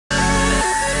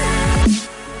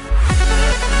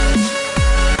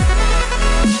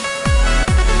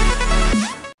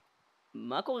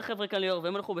מה קורה חבר'ה, כאן ליאור,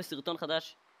 והם הלכו בסרטון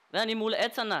חדש ואני מול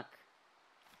עץ ענק.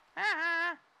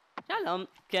 שלום.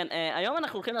 כן, היום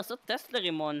אנחנו הולכים לעשות טסט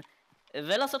לרימון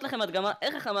ולעשות לכם הדגמה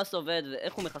איך החמאס עובד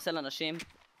ואיך הוא מחסל אנשים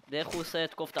ואיך הוא עושה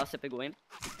את קוף תעשה פיגועים.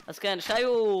 אז כן, שי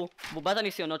הוא בובת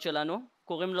הניסיונות שלנו,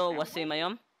 קוראים לו רוצים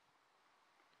היום,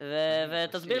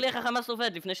 ותסביר לי איך החמאס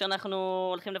עובד לפני שאנחנו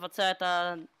הולכים לבצע את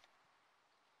ה...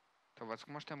 טוב, אז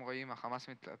כמו שאתם רואים, החמאס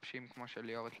מתלבשים כמו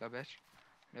שליאור התלבש.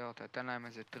 ליאור, תתן להם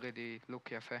איזה 3D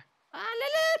לוק יפה.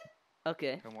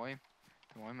 אוקיי. אתם רואים?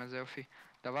 אתם רואים איזה יופי.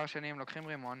 דבר שני, הם לוקחים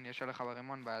רימון, יש עליך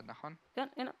ברימון ביד, נכון? כן,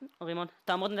 הנה, רימון.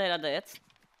 תעמוד ליד העץ.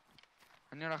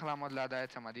 אני הולך לעמוד ליד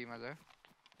העץ המדהים הזה.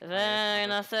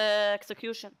 ונעשה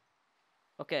אקסקיושן.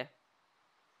 אוקיי.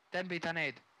 תן בי את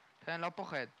הנייד. תן, לא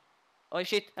פוחד. אוי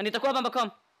שיט, אני תקוע במקום.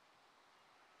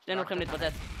 שנינו הולכים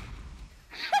להתפוצץ.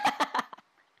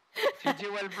 GG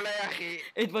well play אחי.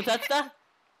 התפוצצת?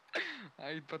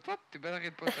 התפוצצתי, בטח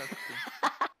התפוצצתי.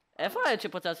 איפה העד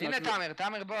שפוצצנו? הנה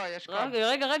תאמר בוא, יש קו.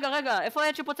 רגע, איפה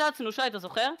העד שפוצצנו, שי, אתה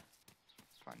זוכר?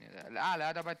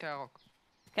 ליד הבית הירוק.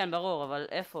 כן, ברור, אבל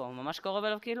איפה? ממש קרוב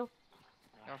אליו כאילו?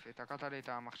 יופי, תקעת לי את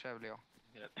המחשב ליאור.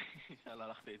 יאללה,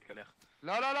 הלכתי להתקלח.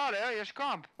 לא, יש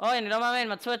קומפ. אוי, אני לא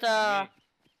מאמין, מצאו את ה...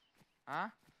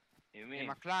 עם מי?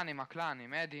 עם הקלן,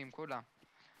 עם אדי, עם כולם.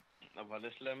 אבל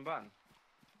יש להם בן.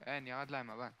 אין, ירד להם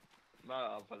הבן.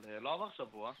 מה, אבל לא עבר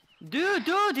שבוע.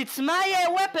 Dude, it's my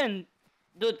weapon!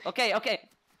 Dude, okay.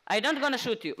 I don't gonna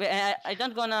shoot you. I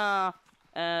don't gonna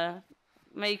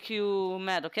make you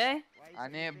mad, okay?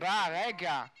 אני בא,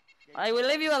 רגע. I will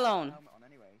leave you alone.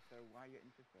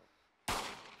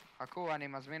 חכו, אני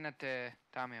מזמין את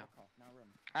תאמר.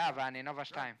 ואני נובה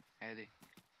 2, אדי.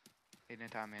 הנה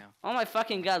תאמר. Oh my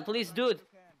fucking god, please, dude.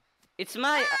 It's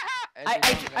my...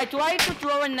 I tried to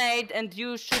throw a nade and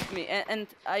you shoot me and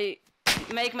I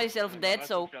make myself dead,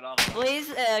 so please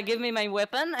give me my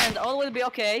weapon and all will be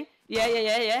okay.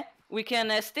 Yeah. We can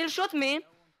still shoot me.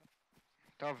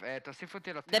 טוב, תוסיף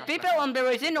אותי The people on the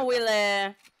Resino will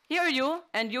hear you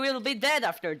and you will be dead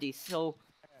after this, so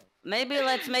maybe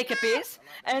let's make a peace.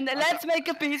 And let's make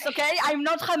a peace, okay? I'm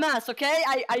not Hamas, okay?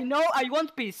 I know I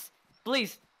want peace.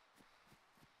 Please.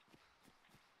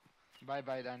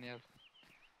 ביי דניאל.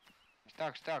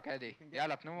 שתוק, אדי.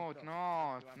 יאללה, תנו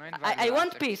I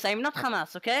want peace, I'm not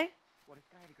Hamas, okay?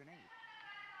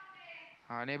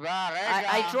 אני בא,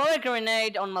 רגע. I throw a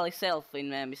grenade on myself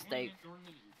in a mistake.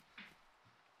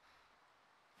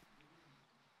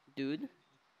 Dude.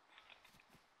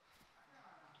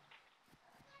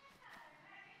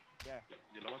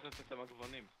 אני לא מוצא את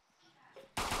המגוונים.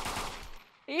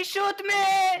 He shoot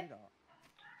me!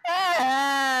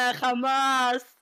 חמאס!